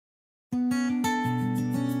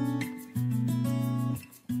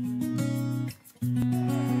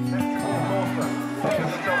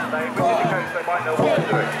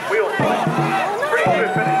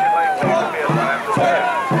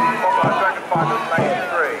time of lane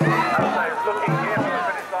 3. As they're looking here from the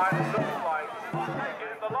finish line, it looks like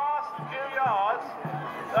in the last few yards.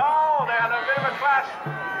 Oh, they had a bit of a clash.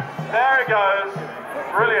 There it goes.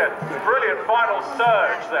 Brilliant, brilliant final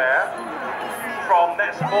surge there from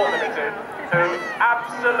Net Sport Limited, who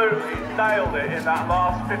absolutely nailed it in that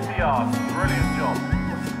last 50 yards. Brilliant job.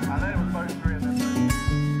 And then it was both three of them.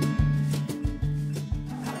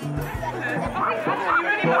 Are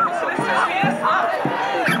you ready for this? Yes. I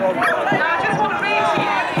just want to read to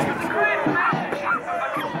you the career information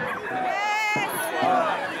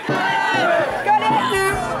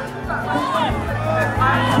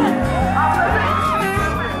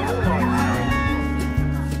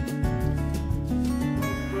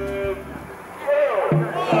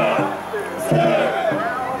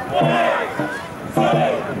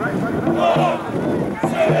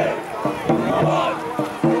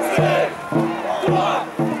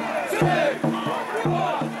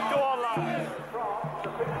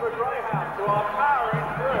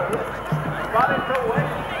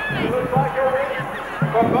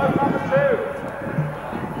from both number 2.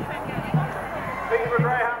 Peterborough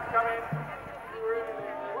Greyhounds coming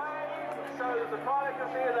so that the pilot can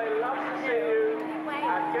see they love to see you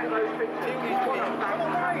and get those pictures. What a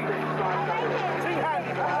fantastic start. 2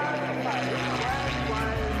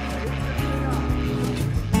 hands.